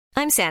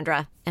I'm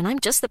Sandra, and I'm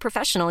just the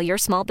professional your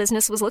small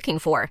business was looking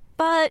for.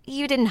 But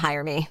you didn't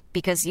hire me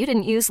because you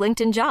didn't use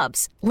LinkedIn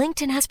Jobs.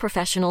 LinkedIn has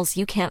professionals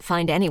you can't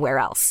find anywhere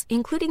else,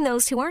 including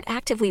those who aren't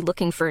actively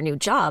looking for a new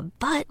job,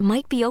 but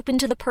might be open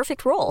to the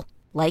perfect role,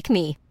 like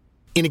me.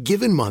 In a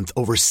given month,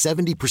 over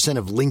 70%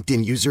 of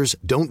LinkedIn users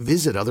don't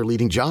visit other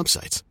leading job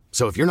sites.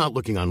 So if you're not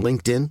looking on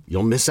LinkedIn,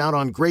 you'll miss out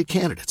on great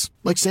candidates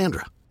like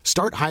Sandra.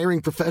 Start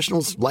hiring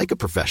professionals like a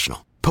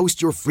professional.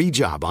 Post your free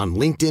job on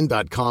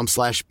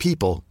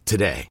linkedin.com/people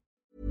today.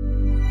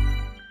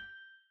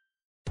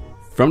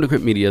 From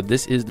Decrypt Media,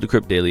 this is the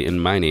Decrypt Daily,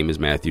 and my name is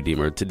Matthew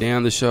Deemer. Today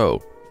on the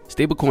show,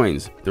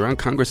 stablecoins, they're on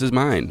Congress's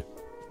mind.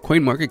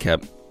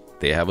 CoinMarketCap,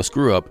 they have a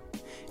screw up.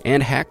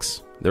 And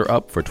hacks, they're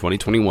up for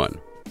 2021.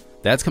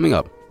 That's coming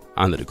up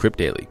on the Decrypt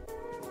Daily.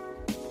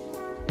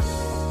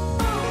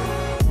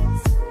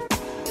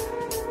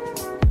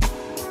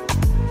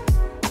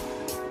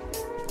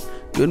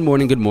 Good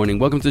morning.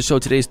 Welcome to the show.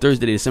 Today's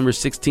Thursday, December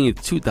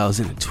 16th,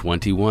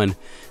 2021.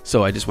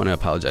 So I just want to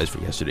apologize for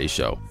yesterday's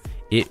show.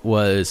 It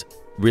was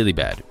really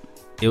bad.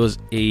 It was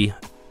a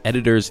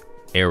editor's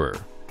error,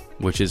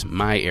 which is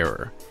my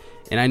error.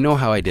 And I know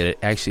how I did it.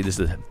 Actually, this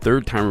is the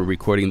third time we're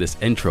recording this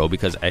intro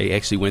because I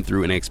actually went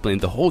through and I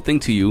explained the whole thing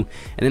to you.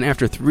 And then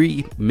after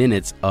 3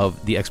 minutes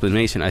of the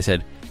explanation, I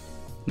said,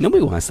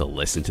 nobody wants to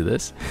listen to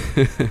this.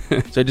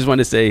 So I just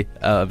wanted to say,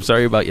 I'm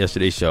sorry about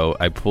yesterday's show.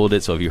 I pulled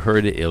it. So if you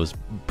heard it, it was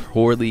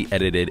poorly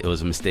edited. It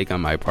was a mistake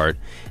on my part.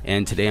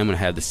 And today I'm going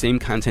to have the same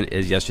content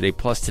as yesterday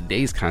plus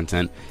today's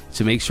content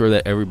to make sure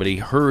that everybody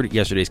heard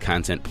yesterday's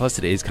content plus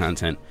today's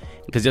content.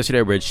 Because yesterday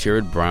I read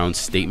Sherrod Brown's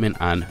statement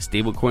on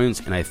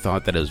stablecoins, and I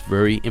thought that it was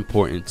very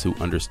important to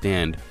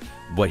understand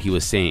what he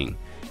was saying,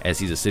 as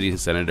he's a sitting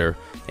senator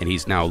and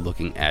he's now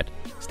looking at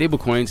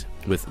stablecoins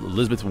with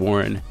Elizabeth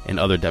Warren and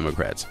other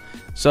Democrats.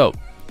 So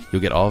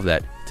you'll get all of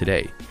that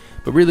today.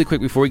 But really quick,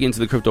 before we get into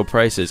the crypto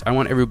prices, I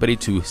want everybody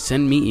to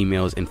send me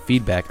emails and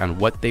feedback on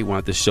what they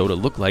want the show to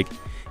look like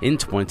in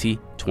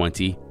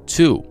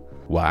 2022.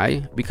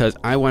 Why? Because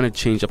I want to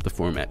change up the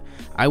format.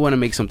 I want to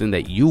make something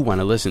that you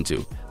want to listen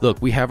to.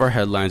 Look, we have our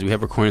headlines, we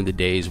have our coin of the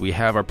days, we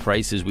have our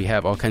prices, we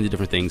have all kinds of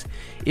different things.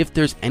 If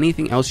there's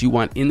anything else you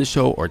want in the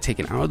show or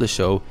taken out of the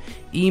show,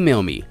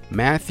 email me,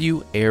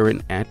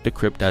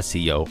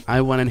 matthewaaron@decrypt.co.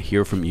 I want to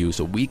hear from you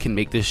so we can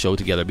make this show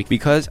together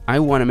because I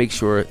want to make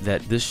sure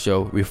that this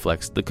show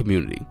reflects the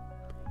community,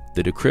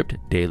 the Decrypt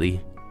Daily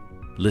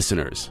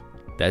listeners.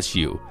 That's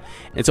you.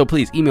 And so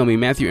please email me,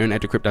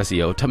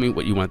 matthewaaron@decrypt.co. Tell me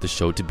what you want the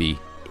show to be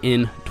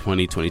in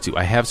 2022.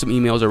 I have some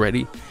emails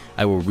already.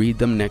 I will read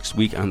them next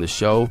week on the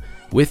show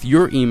with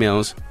your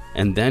emails,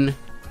 and then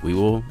we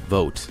will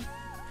vote.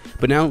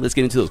 But now let's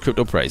get into those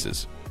crypto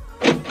prices.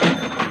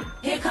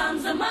 Here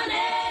comes the money.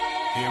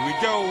 Here we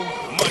go.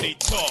 Money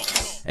talk.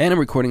 And I'm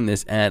recording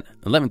this at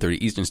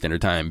 11:30 Eastern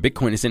Standard Time.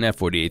 Bitcoin is in at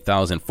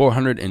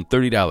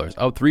 $48,430,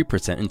 up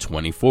 3% in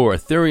 24.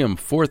 Ethereum,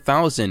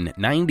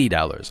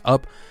 $4,090,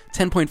 up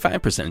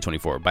 10.5% in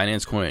 24.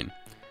 Binance Coin,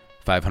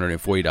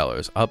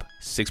 $540, up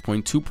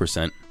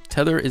 6.2%.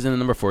 Tether is in the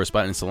number 4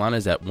 spot, and Solana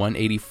is at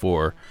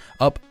 184,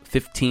 up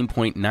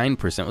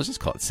 15.9%. Let's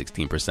just call it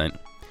 16%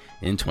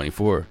 in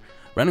 24.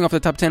 Rounding off the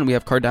top 10, we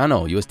have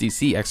Cardano,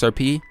 USDC,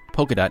 XRP,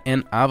 Polkadot,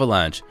 and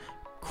Avalanche,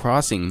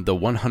 crossing the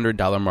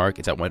 $100 mark.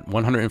 It's at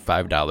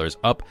 $105,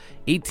 up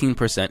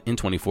 18% in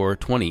 24,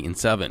 20 in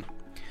 7.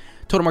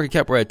 Total market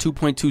cap, we're at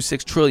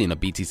 2.26 trillion, a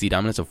BTC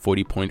dominance of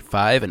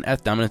 40.5, and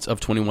ETH dominance of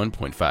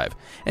 21.5.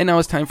 And now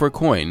it's time for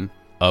coin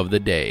of the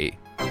day.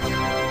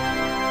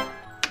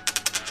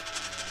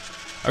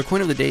 Our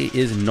coin of the day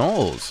is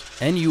Nuls,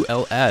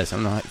 N-U-L-S. I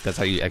don't know if that's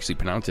how you actually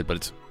pronounce it, but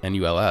it's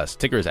N-U-L-S.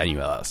 Ticker is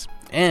N-U-L-S.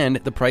 And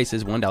the price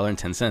is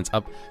 $1.10,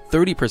 up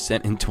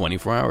 30% in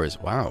 24 hours.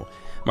 Wow.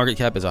 Market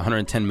cap is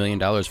 $110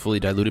 million. Fully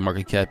diluted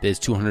market cap is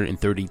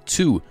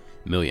 $232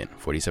 million.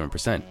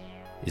 47%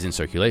 is in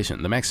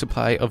circulation. The max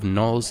supply of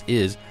Nuls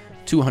is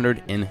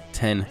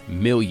 210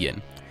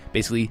 million.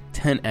 Basically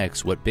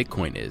 10x what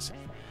Bitcoin is.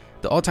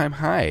 The all-time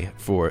high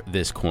for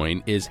this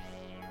coin is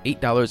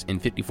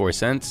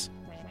 $8.54.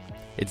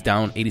 It's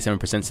down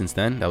 87% since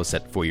then. That was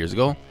set 4 years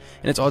ago.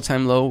 And its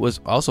all-time low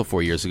was also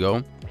 4 years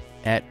ago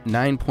at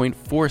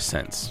 9.4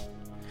 cents.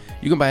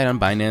 You can buy it on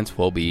Binance,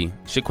 Huobi,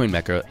 Shitcoin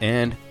Mecca,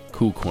 and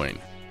KuCoin.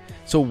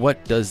 So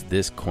what does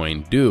this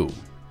coin do?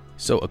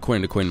 So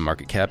according to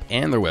CoinMarketCap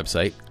and their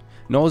website,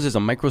 Nuls is a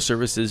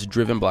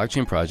microservices-driven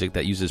blockchain project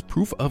that uses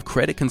proof of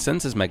credit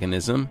consensus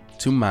mechanism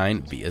to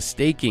mine via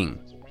staking.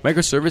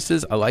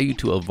 Microservices allow you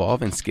to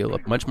evolve and scale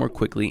up much more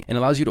quickly and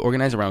allows you to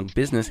organize around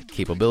business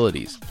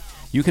capabilities.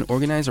 You can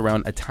organize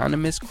around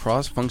autonomous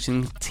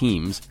cross-functioning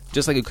teams,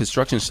 just like a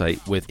construction site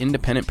with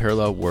independent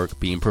parallel work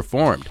being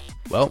performed.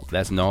 Well,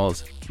 that's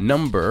Nuls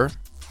number,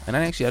 and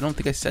I don't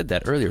think I said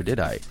that earlier, did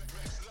I?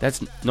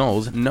 That's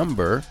Nuls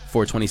number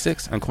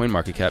 426 on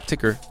CoinMarketCap,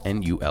 ticker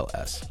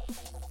NULS.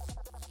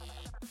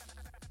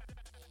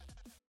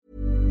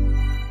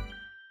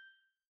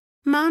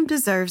 Mom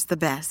deserves the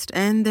best,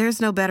 and there's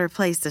no better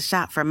place to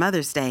shop for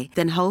Mother's Day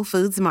than Whole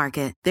Foods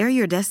Market. They're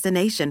your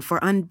destination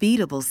for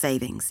unbeatable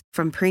savings,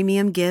 from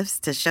premium gifts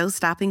to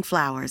show-stopping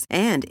flowers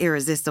and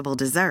irresistible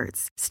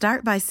desserts.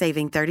 Start by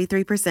saving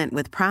 33%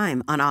 with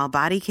Prime on all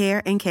body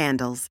care and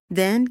candles.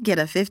 Then get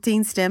a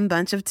 15-stem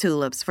bunch of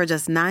tulips for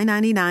just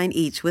 $9.99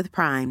 each with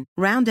Prime.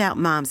 Round out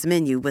Mom's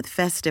menu with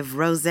festive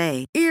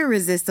rosé,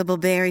 irresistible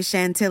berry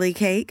chantilly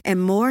cake, and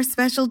more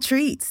special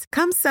treats.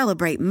 Come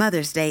celebrate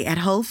Mother's Day at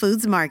Whole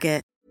Foods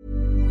Market.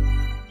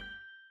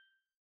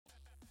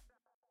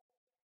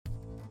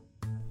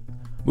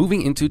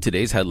 Moving into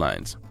today's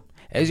headlines.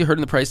 As you heard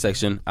in the price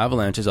section,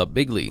 Avalanche is up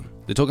bigly.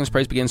 The token's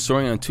price began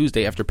soaring on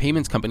Tuesday after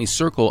payments company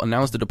Circle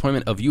announced the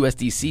deployment of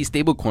USDC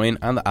stablecoin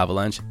on the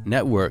Avalanche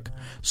network.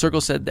 Circle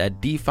said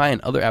that DeFi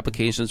and other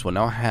applications will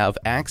now have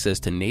access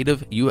to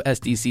native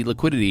USDC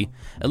liquidity,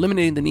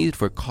 eliminating the need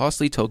for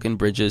costly token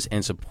bridges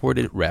and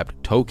supported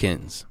wrapped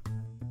tokens.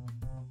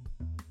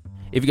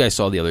 If you guys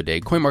saw the other day,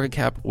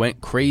 CoinMarketCap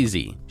went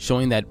crazy,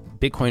 showing that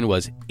Bitcoin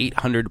was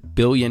 $800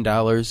 billion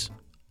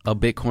a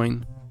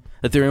Bitcoin.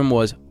 Ethereum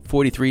was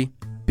 $43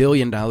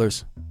 billion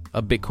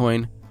a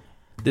Bitcoin.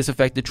 This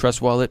affected Trust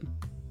Wallet.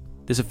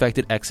 This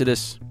affected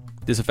Exodus.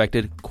 This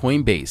affected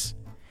Coinbase.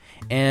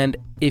 And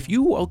if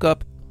you woke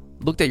up,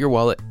 looked at your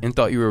wallet, and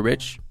thought you were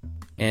rich,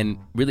 and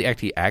really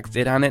actually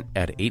acted on it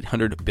at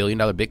 $800 billion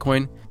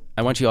Bitcoin,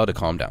 I want you all to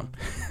calm down.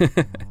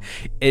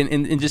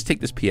 and just take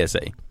this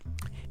PSA.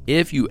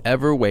 If you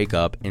ever wake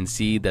up and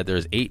see that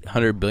there's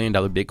 $800 billion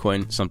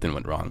Bitcoin, something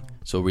went wrong.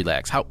 So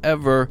relax.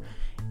 However,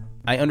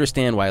 I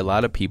understand why a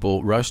lot of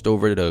people rushed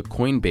over to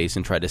Coinbase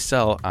and tried to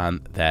sell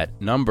on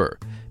that number,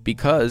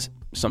 because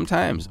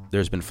sometimes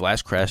there's been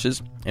flash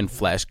crashes and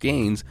flash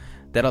gains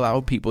that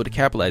allow people to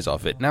capitalize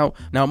off it. Now,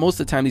 most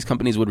of the time these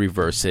companies would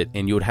reverse it,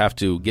 and you would have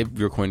to give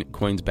your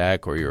coins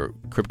back or your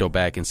crypto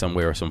back in some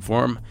way or some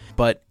form.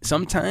 But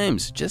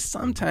sometimes, just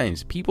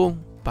sometimes, people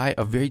buy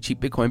a very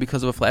cheap Bitcoin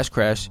because of a flash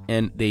crash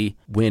and they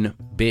win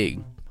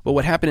big. But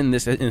what happened in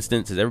this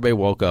instance is everybody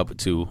woke up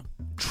to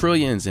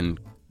trillions and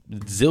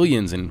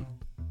zillions and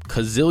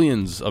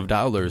gazillions of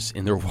dollars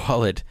in their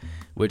wallet,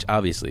 which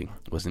obviously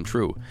wasn't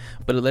true.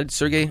 But it led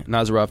Sergey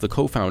Nazarov, the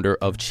co-founder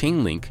of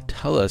Chainlink,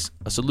 tell us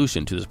a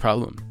solution to this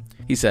problem.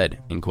 He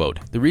said, in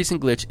quote, "The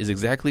recent glitch is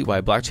exactly why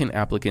blockchain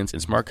applicants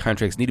and smart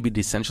contracts need to be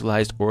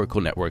decentralized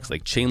Oracle networks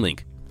like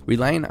Chainlink.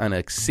 Relying on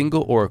a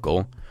single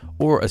Oracle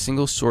or a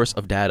single source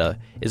of data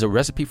is a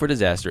recipe for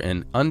disaster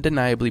and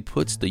undeniably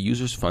puts the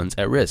user's funds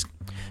at risk.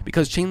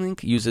 Because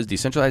Chainlink uses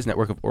decentralized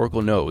network of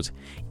Oracle nodes,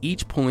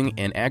 each pulling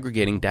and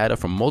aggregating data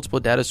from multiple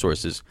data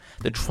sources,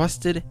 the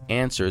trusted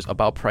answers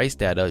about price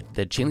data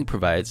that Chainlink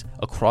provides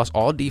across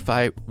all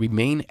DeFi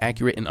remain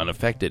accurate and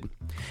unaffected.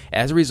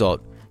 As a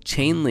result,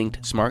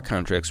 Chain-linked smart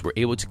contracts were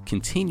able to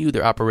continue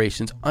their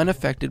operations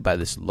unaffected by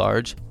this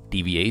large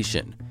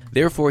deviation.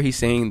 Therefore, he's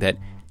saying that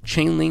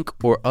Chainlink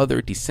or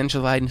other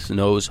decentralized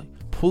nodes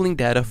pulling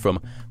data from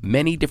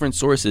many different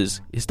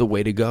sources is the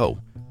way to go.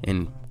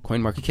 And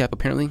CoinMarketCap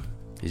apparently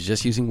is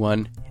just using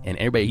one, and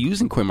everybody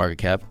using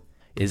CoinMarketCap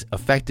is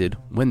affected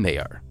when they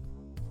are.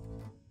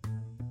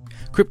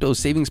 Crypto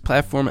savings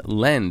platform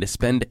Lend,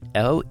 spend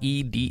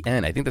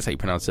LEDN. I think that's how you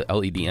pronounce it,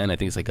 LEDN. I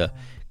think it's like a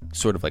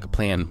sort of like a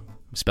plan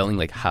spelling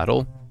like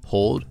hodl,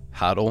 hold,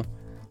 hodl,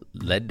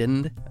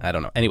 Ledend. I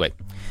don't know. Anyway,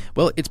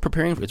 well, it's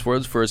preparing for its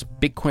world's first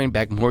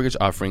Bitcoin-backed mortgage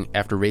offering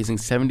after raising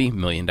 $70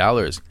 million.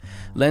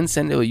 Lend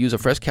said it will use a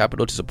fresh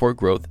capital to support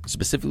growth,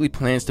 specifically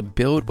plans to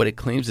build what it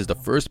claims is the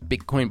first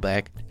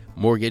Bitcoin-backed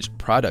mortgage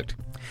product.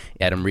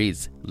 Adam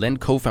Reeds,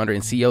 Lend co-founder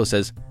and CEO,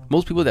 says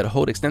most people that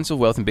hold extensive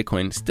wealth in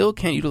Bitcoin still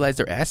can't utilize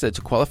their assets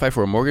to qualify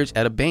for a mortgage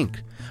at a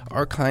bank.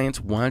 Our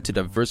clients want to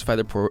diversify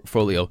their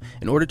portfolio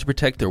in order to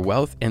protect their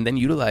wealth and then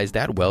utilize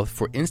that wealth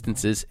for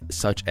instances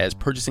such as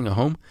purchasing a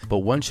home, but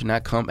one should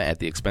not come at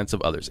the expense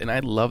of others. And I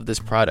love this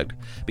product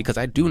because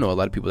I do know a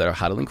lot of people that are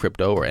hodling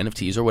crypto or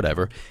NFTs or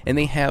whatever, and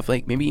they have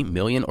like maybe $1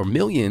 million or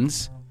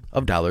millions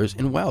of dollars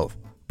in wealth.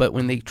 But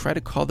when they try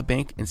to call the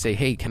bank and say,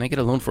 hey, can I get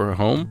a loan for a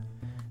home?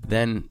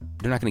 Then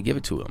they're not going to give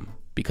it to them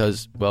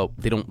because, well,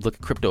 they don't look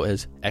at crypto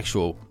as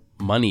actual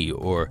money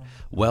or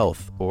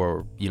wealth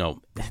or, you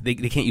know, they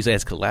can't use it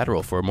as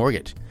collateral for a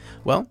mortgage.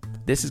 Well,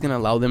 this is going to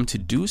allow them to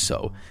do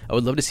so. I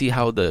would love to see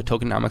how the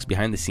tokenomics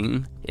behind the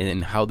scene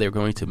and how they're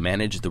going to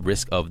manage the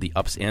risk of the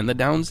ups and the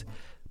downs.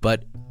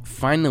 But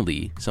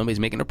finally, somebody's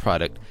making a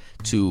product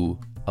to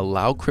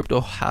allow crypto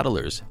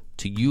hodlers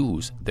to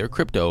use their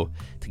crypto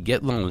to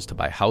get loans to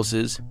buy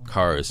houses,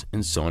 cars,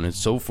 and so on and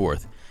so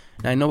forth.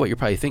 Now, I know what you're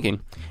probably thinking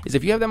is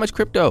if you have that much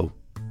crypto,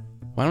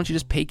 why don't you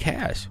just pay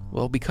cash?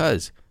 Well,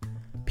 because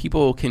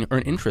people can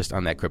earn interest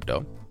on that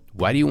crypto.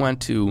 Why do you want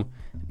to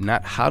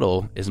not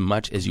hodl as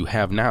much as you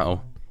have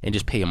now and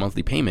just pay a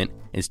monthly payment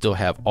and still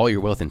have all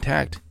your wealth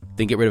intact,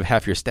 then get rid of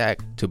half your stack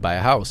to buy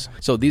a house?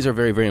 So these are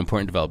very, very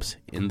important developments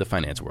in the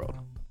finance world.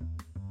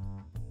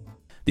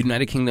 The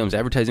United Kingdom's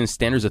Advertising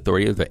Standards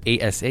Authority,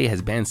 the ASA,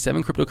 has banned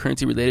 7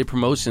 cryptocurrency-related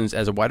promotions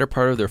as a wider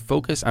part of their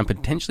focus on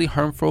potentially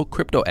harmful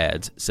crypto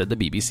ads, said the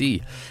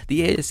BBC.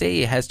 The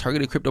ASA has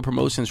targeted crypto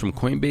promotions from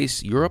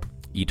Coinbase Europe,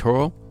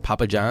 eToro,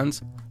 Papa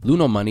John's,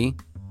 Luno Money,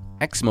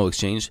 Exmo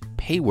Exchange,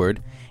 Payword,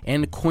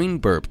 and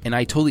CoinBurp. And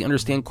I totally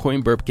understand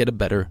CoinBurp, get a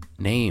better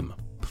name.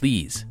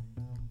 Please.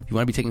 If you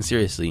want to be taken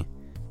seriously,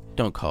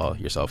 don't call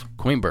yourself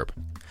CoinBurp.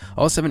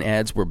 All 7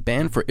 ads were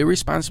banned for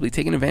irresponsibly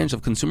taking advantage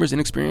of consumers'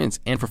 inexperience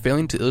and for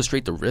failing to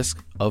illustrate the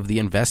risk of the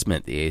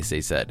investment, the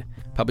ASA said.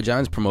 Papa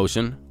John's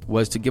promotion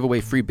was to give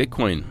away free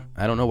Bitcoin.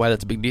 I don't know why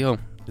that's a big deal.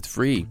 It's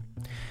free.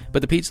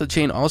 But the pizza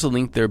chain also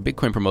linked their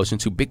Bitcoin promotion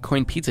to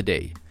Bitcoin Pizza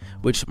Day,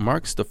 which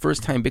marks the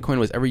first time Bitcoin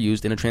was ever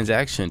used in a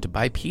transaction to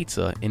buy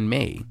pizza in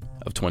May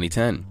of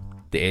 2010.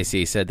 The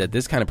ASA said that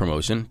this kind of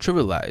promotion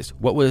trivialized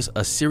what was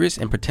a serious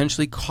and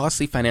potentially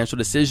costly financial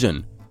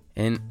decision.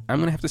 And I'm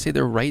going to have to say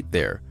they're right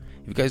there.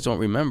 If you guys don't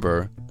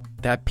remember,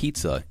 that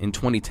pizza in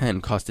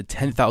 2010 costed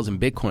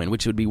 10,000 Bitcoin,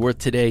 which would be worth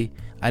today,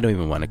 I don't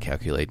even want to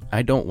calculate.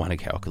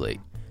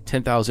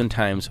 10,000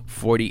 times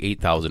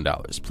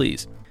 $48,000.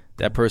 Please.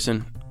 That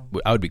person,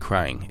 I would be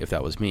crying if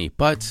that was me.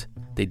 But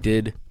they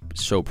did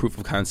show proof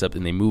of concept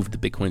and they moved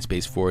the Bitcoin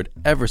space forward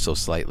ever so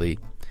slightly.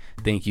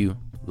 Thank you,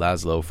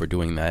 Laszlo, for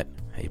doing that.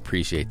 I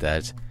appreciate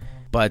that.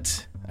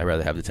 But I'd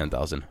rather have the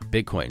 10,000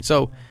 Bitcoin.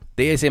 So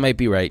the ASA might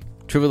be right.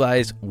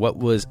 Trivialize what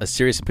was a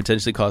serious and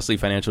potentially costly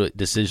financial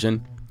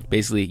decision.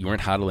 Basically, you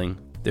weren't hodling.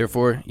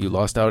 Therefore, you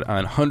lost out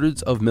on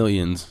hundreds of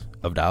millions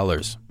of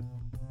dollars.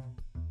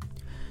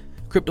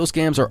 Crypto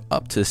scams are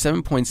up to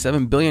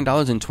 $7.7 billion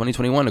in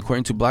 2021,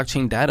 according to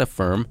blockchain data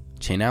firm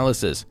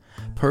Chainalysis.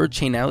 Per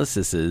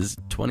Chainalysis's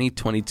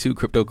 2022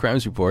 crypto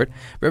crimes report,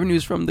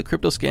 revenues from the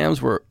crypto scams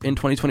in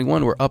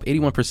 2021 were up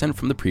 81%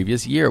 from the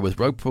previous year, with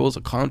rug pulls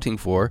accounting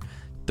for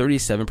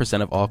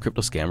 37% of all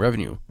crypto scam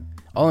revenue.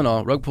 All in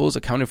all, rug pulls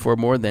accounted for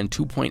more than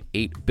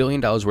 $2.8 billion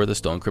worth of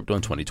stolen crypto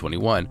in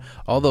 2021.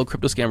 Although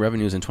crypto scam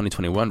revenues in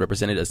 2021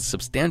 represented a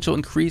substantial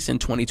increase in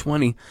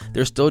 2020,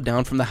 they're still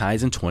down from the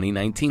highs in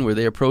 2019, where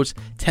they approached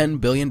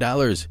 $10 billion.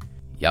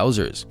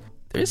 Yowzers.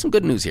 There is some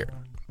good news here.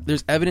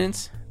 There's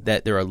evidence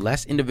that there are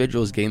less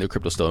individuals getting their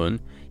crypto stolen,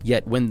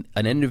 yet when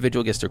an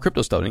individual gets their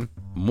crypto stolen,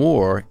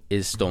 more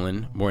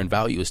in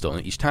value is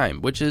stolen each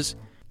time, which is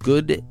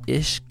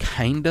good-ish,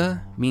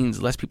 kinda.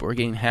 Means less people are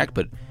getting hacked,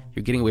 but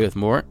you're getting away with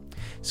more.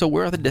 So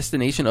where are the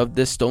destination of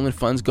this stolen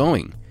funds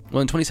going?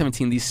 Well, in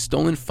 2017, these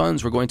stolen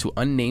funds were going to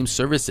unnamed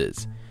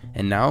services,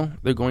 and now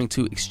they're going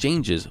to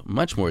exchanges,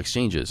 much more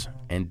exchanges,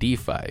 and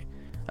DeFi.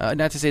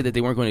 Not to say that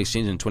they weren't going to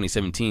exchange in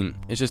 2017,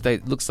 it's just that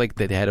it looks like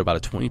they had about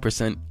a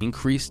 20%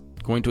 increase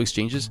going to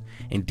exchanges,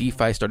 and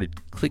DeFi started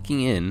clicking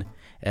in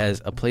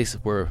as a place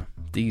where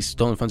these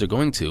stolen funds are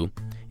going to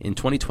in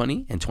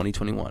 2020 and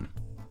 2021.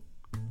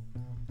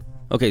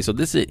 Okay, so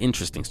this is an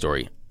interesting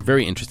story.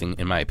 Very interesting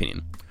in my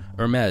opinion.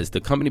 Hermes, the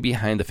company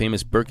behind the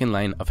famous Birkin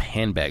line of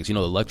handbags, the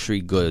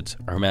luxury goods,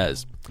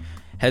 Hermes,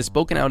 has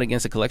spoken out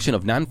against a collection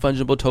of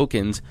non-fungible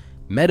tokens,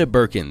 Meta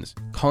Birkins,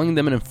 calling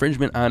them an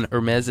infringement on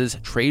Hermes's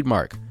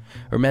trademark.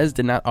 Hermes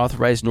did not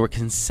authorize nor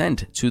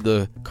consent to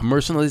the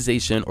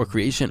commercialization or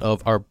creation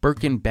of our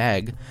Birkin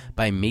bag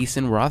by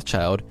Mason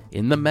Rothschild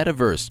in the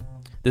metaverse.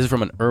 This is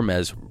from an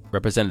Hermes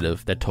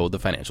representative that told the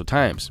Financial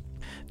Times.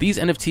 These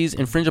NFTs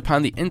infringe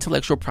upon the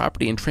intellectual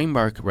property and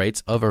trademark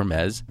rights of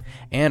Hermes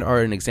and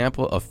are an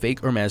example of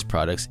fake Hermes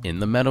products in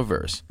the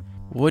metaverse.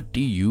 What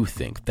do you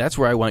think? That's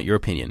where I want your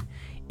opinion.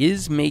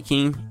 Is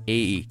making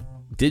a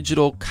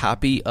digital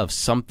copy of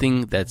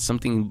something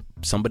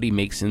somebody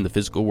makes in the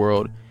physical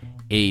world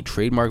a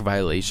trademark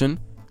violation?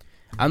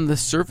 On the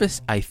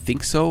surface, I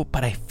think so,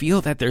 but I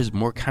feel that there's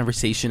more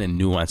conversation and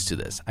nuance to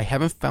this. I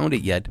haven't found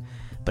it yet,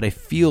 but I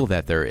feel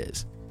that there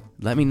is.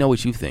 Let me know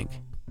what you think.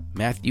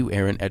 Matthew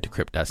Aaron at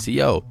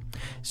decrypt.co.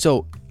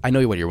 So I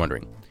know what you're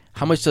wondering.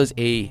 How much does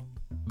a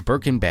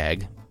Birkin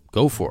bag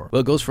go for?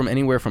 Well, it goes from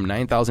anywhere from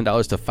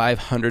 $9,000 to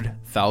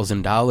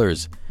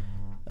 $500,000.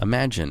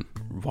 Imagine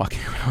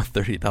walking around with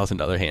a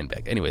 $30,000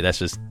 handbag. Anyway, that's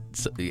just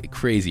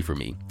crazy for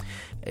me.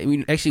 I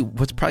mean, actually,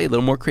 what's probably a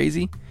little more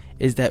crazy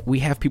is that we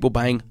have people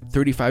buying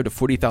 $35,000 to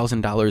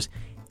 $40,000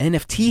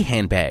 NFT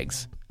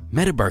handbags,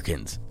 Meta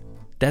Birkins.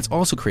 That's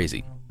also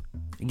crazy.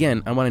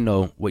 Again, I want to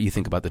know what you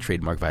think about the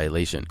trademark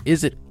violation.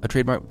 Is it a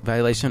trademark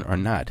violation or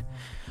not?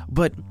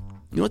 But you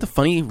know what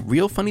the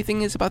real funny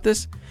thing is about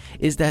this?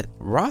 Is that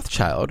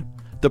Rothschild,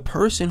 the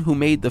person who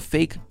made the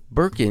fake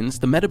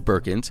Birkins, the Meta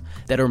Birkins,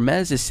 that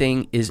Hermes is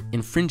saying is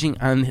infringing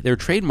on their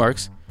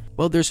trademarks,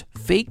 well, there's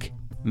fake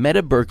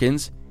Meta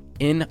Birkins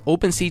in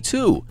OpenSea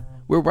 2,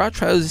 where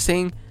Rothschild is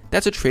saying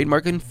that's a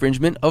trademark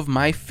infringement of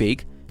my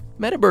fake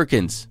Meta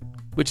Birkins,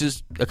 which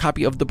is a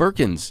copy of the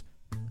Birkins,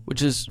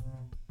 which is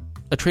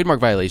a trademark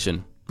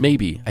violation,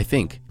 maybe, I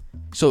think.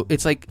 So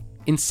it's like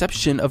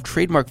inception of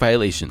trademark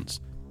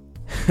violations.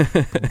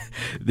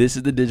 This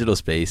is the digital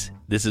space.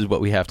 This is what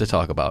we have to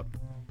talk about.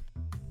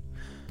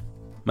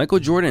 Michael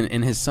Jordan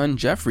and his son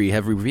Jeffrey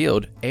have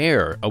revealed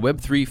Air, a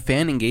Web3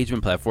 fan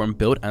engagement platform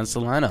built on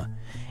Solana.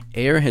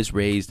 Air has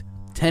raised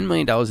 $10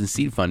 million in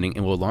seed funding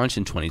and will launch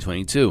in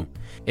 2022.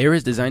 Air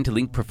is designed to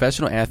link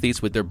professional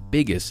athletes with their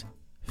biggest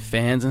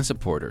fans and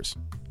supporters.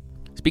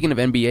 Speaking of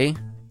NBA,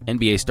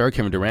 NBA star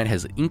Kevin Durant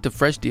has inked a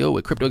fresh deal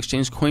with crypto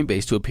exchange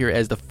Coinbase to appear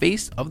as the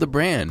face of the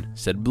brand,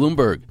 said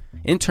Bloomberg.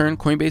 In turn,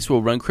 Coinbase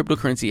will run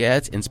cryptocurrency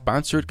ads and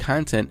sponsored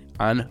content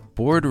on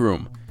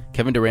Boardroom,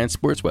 Kevin Durant's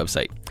sports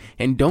website,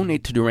 and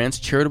donate to Durant's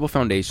charitable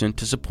foundation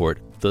to support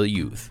the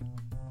youth.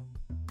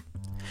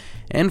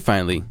 And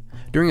finally,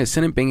 during a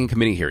Senate Banking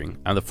Committee hearing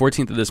on the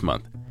 14th of this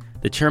month,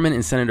 the chairman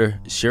and Senator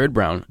Sherrod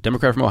Brown,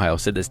 Democrat from Ohio,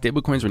 said that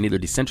stablecoins were neither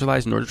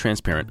decentralized nor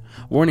transparent,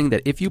 warning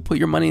that if you put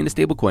your money into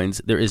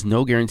stablecoins, there is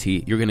no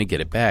guarantee you're going to get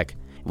it back.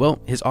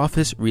 Well, his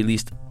office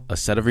released a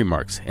set of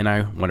remarks, and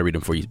I want to read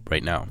them for you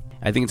right now.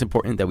 I think it's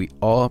important that we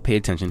all pay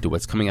attention to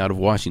what's coming out of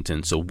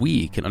Washington so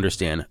we can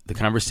understand the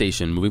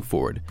conversation moving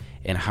forward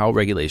and how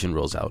regulation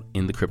rolls out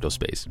in the crypto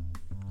space.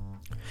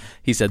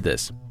 He said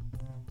this: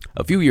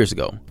 a few years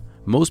ago,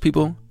 most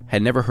people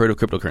had never heard of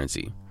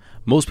cryptocurrency.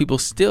 Most people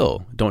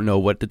still don't know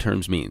what the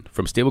terms mean,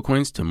 from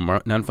stablecoins to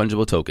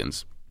non-fungible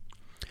tokens.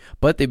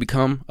 But they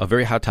become a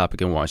very hot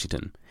topic in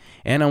Washington,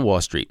 and on Wall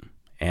Street,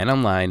 and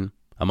online,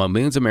 among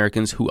millions of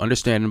Americans who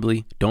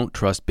understandably don't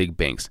trust big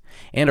banks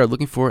and are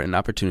looking for an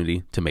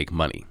opportunity to make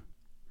money.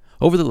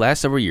 Over the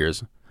last several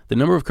years, the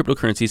number of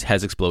cryptocurrencies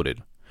has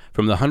exploded,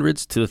 from the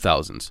hundreds to the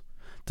thousands.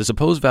 The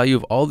supposed value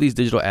of all these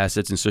digital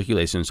assets in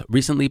circulations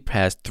recently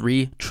passed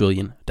 $3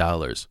 trillion.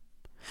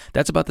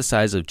 That's about the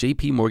size of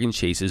J.P. Morgan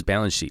Chase's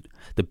balance sheet,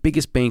 the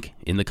biggest bank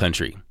in the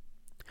country.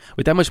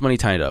 With that much money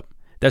tied up,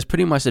 that's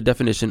pretty much the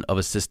definition of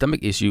a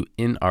systemic issue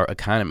in our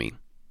economy.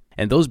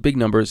 And those big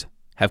numbers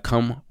have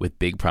come with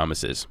big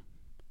promises.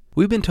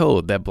 We've been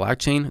told that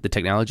blockchain, the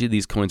technology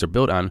these coins are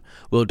built on,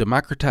 will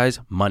democratize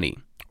money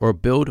or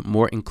build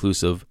more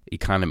inclusive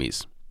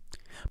economies.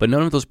 But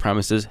none of those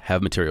promises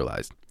have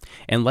materialized,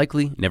 and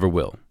likely never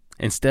will.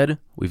 Instead,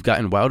 we've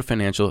gotten wild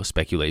financial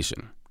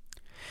speculation.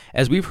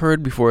 As we've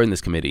heard before in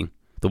this committee,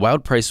 the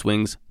wild price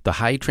swings, the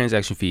high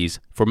transaction fees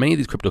for many of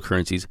these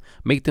cryptocurrencies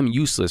make them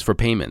useless for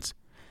payments,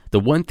 the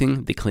one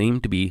thing they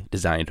claim to be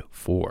designed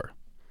for.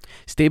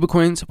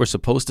 Stablecoins were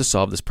supposed to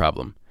solve this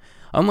problem.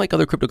 Unlike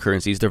other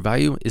cryptocurrencies, their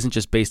value isn't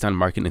just based on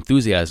market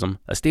enthusiasm.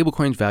 A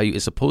stablecoin's value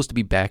is supposed to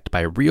be backed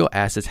by real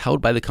assets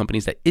held by the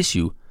companies that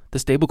issue the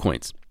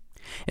stablecoins.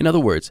 In other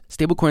words,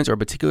 stablecoins are a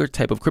particular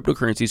type of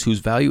cryptocurrencies whose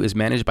value is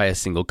managed by a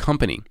single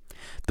company.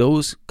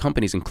 Those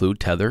companies include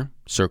Tether,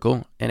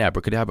 Circle, and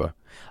Abracadabra,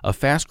 a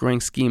fast-growing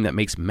scheme that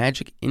makes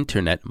magic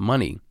internet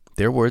money.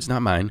 Their words,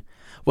 not mine.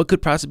 What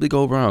could possibly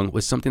go wrong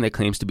with something that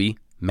claims to be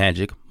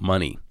magic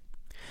money?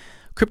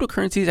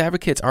 Cryptocurrencies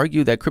advocates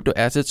argue that crypto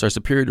assets are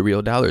superior to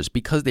real dollars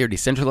because they are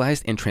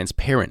decentralized and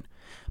transparent,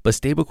 but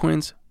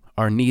stablecoins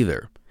are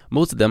neither.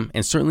 Most of them,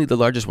 and certainly the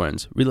largest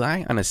ones,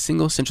 rely on a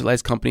single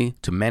centralized company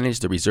to manage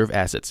the reserve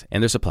assets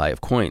and their supply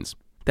of coins.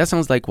 That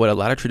sounds like what a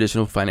lot of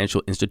traditional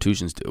financial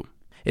institutions do.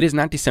 It is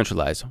not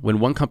decentralized when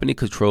one company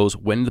controls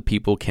when the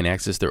people can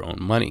access their own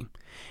money.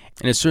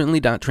 And it's certainly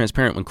not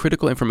transparent when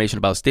critical information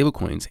about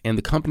stablecoins and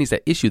the companies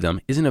that issue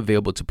them isn't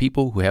available to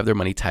people who have their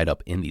money tied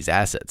up in these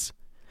assets.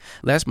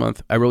 Last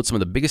month, I wrote some of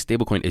the biggest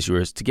stablecoin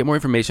issuers to get more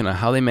information on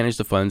how they manage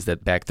the funds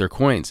that back their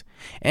coins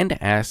and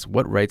to ask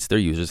what rights their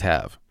users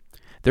have.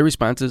 Their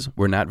responses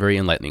were not very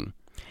enlightening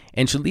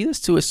and should lead us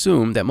to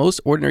assume that most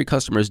ordinary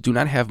customers do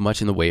not have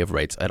much in the way of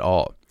rights at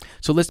all.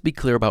 So let's be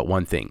clear about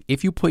one thing.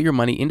 If you put your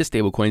money into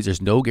stablecoins,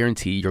 there's no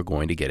guarantee you're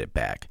going to get it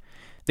back.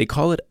 They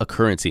call it a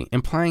currency,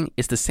 implying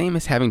it's the same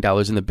as having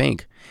dollars in the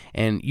bank,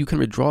 and you can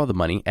withdraw the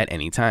money at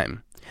any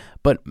time.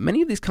 But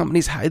many of these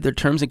companies hide their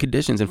terms and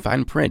conditions in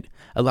fine print,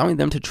 allowing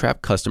them to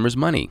trap customers'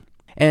 money.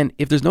 And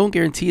if there's no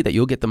guarantee that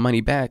you'll get the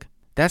money back,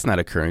 that's not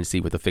a currency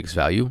with a fixed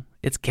value,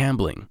 it's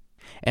gambling.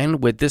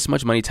 And with this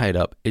much money tied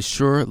up, it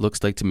sure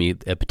looks like to me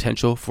a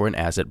potential for an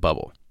asset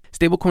bubble.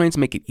 Stablecoins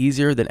make it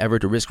easier than ever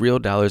to risk real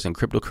dollars in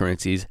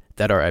cryptocurrencies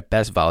that are at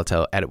best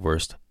volatile, at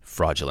worst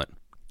fraudulent.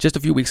 Just a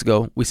few weeks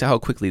ago, we saw how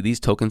quickly these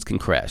tokens can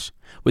crash.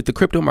 With the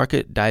crypto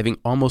market diving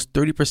almost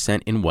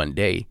 30% in one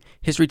day,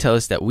 history tells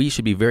us that we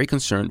should be very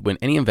concerned when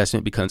any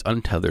investment becomes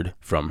untethered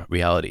from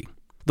reality.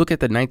 Look at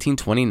the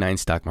 1929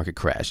 stock market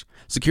crash.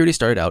 Security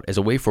started out as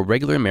a way for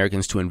regular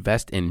Americans to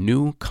invest in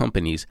new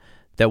companies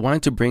that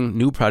wanted to bring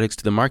new products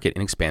to the market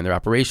and expand their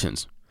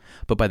operations.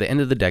 But by the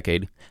end of the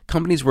decade,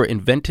 companies were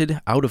invented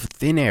out of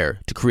thin air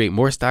to create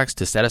more stocks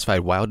to satisfy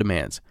wild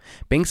demands.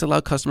 Banks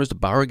allowed customers to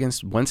borrow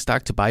against one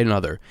stock to buy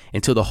another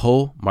until the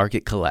whole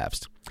market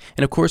collapsed.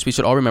 And of course, we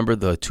should all remember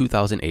the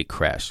 2008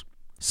 crash.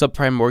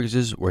 Subprime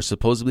mortgages were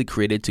supposedly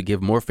created to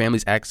give more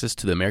families access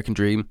to the American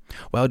dream,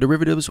 while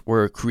derivatives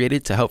were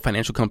created to help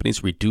financial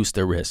companies reduce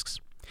their risks.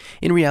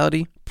 In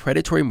reality,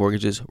 predatory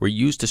mortgages were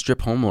used to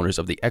strip homeowners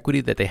of the equity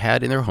that they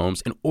had in their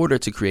homes in order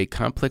to create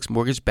complex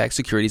mortgage-backed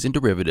securities and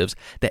derivatives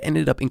that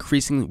ended up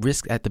increasing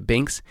risk at the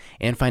banks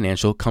and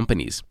financial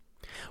companies.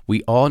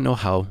 We all know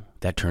how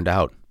that turned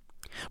out.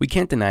 We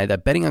can't deny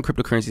that betting on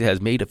cryptocurrencies has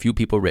made a few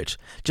people rich,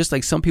 just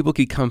like some people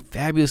become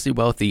fabulously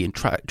wealthy in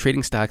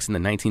trading stocks in the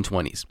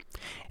 1920s.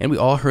 And we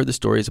all heard the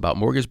stories about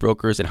mortgage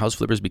brokers and house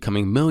flippers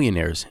becoming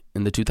millionaires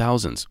in the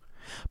 2000s.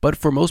 But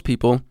for most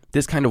people,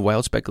 this kind of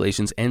wild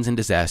speculations ends in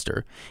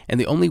disaster, and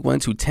the only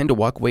ones who tend to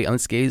walk away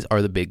unscathed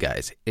are the big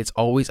guys. It's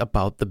always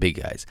about the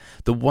big guys,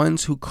 the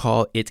ones who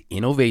call it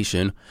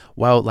innovation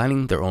while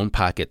lining their own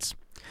pockets.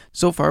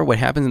 So far, what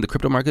happens in the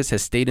crypto markets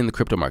has stayed in the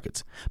crypto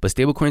markets, but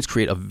stablecoins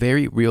create a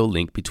very real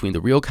link between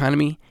the real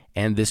economy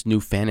and this new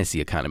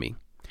fantasy economy.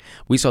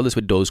 We saw this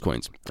with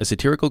Dogecoins, a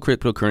satirical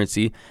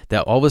cryptocurrency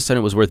that all of a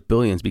sudden was worth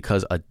billions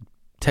because a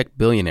tech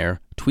billionaire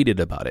tweeted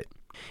about it.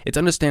 It's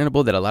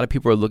understandable that a lot of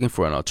people are looking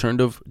for an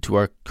alternative to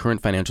our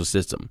current financial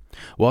system.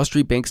 Wall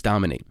Street banks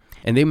dominate,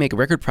 and they make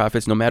record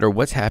profits no matter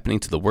what's happening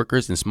to the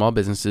workers and small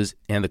businesses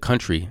and the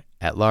country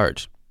at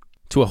large.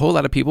 To a whole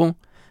lot of people,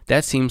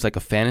 that seems like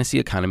a fantasy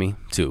economy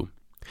too.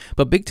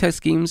 But big tech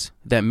schemes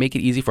that make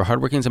it easy for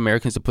hardworking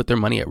Americans to put their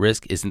money at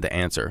risk isn't the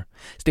answer.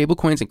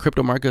 Stablecoins and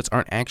crypto markets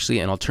aren't actually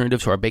an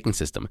alternative to our banking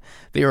system.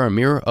 They are a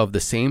mirror of the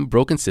same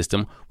broken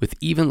system with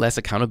even less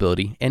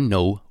accountability and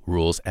no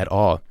rules at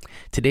all.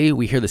 Today,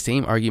 we hear the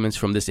same arguments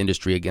from this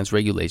industry against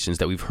regulations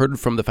that we've heard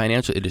from the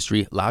financial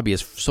industry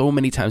lobbyists so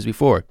many times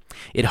before.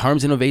 It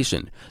harms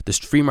innovation. The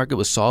free market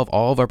will solve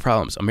all of our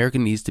problems. America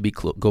needs to be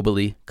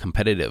globally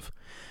competitive.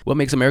 What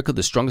makes America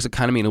the strongest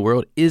economy in the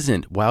world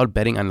isn't wild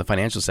betting on the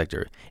financial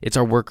sector. It's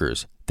our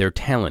workers, their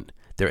talent,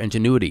 their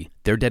ingenuity,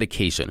 their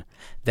dedication.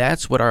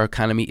 That's what our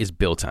economy is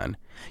built on.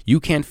 You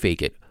can't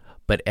fake it,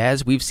 but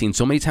as we've seen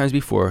so many times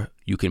before,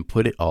 you can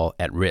put it all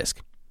at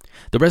risk.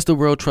 The rest of the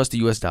world trusts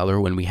the US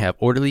dollar when we have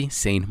orderly,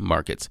 sane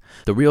markets.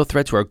 The real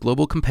threat to our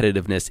global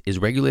competitiveness is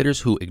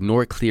regulators who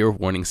ignore clear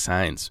warning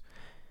signs.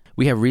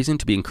 We have reason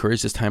to be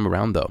encouraged this time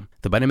around, though.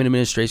 The Biden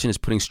administration is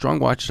putting strong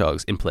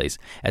watchdogs in place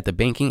at the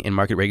banking and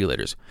market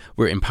regulators.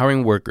 We're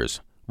empowering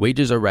workers.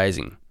 Wages are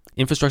rising.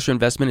 Infrastructure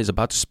investment is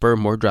about to spur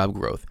more job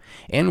growth.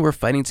 And we're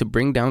fighting to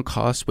bring down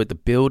costs with the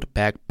Build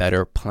Back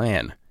Better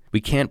plan.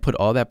 We can't put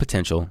all that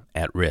potential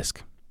at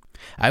risk.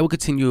 I will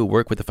continue to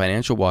work with the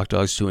financial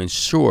watchdogs to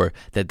ensure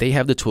that they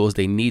have the tools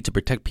they need to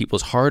protect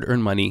people's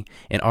hard-earned money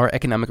and our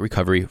economic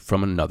recovery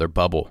from another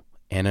bubble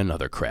and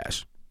another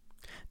crash.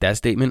 That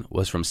statement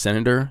was from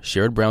Senator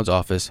Sherrod Brown's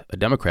office, a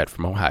Democrat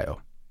from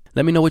Ohio.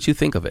 Let me know what you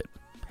think of it.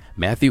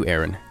 Matthew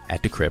Aaron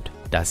at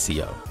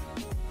Decrypt.co.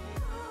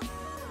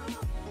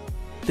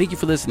 Thank you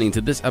for listening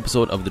to this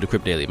episode of the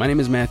Decrypt Daily. My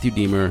name is Matthew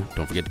Deemer.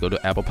 Don't forget to go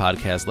to Apple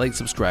Podcasts, like,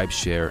 subscribe,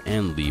 share,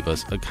 and leave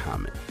us a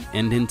comment.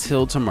 And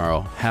until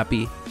tomorrow,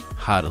 happy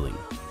hodling,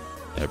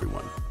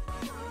 everyone.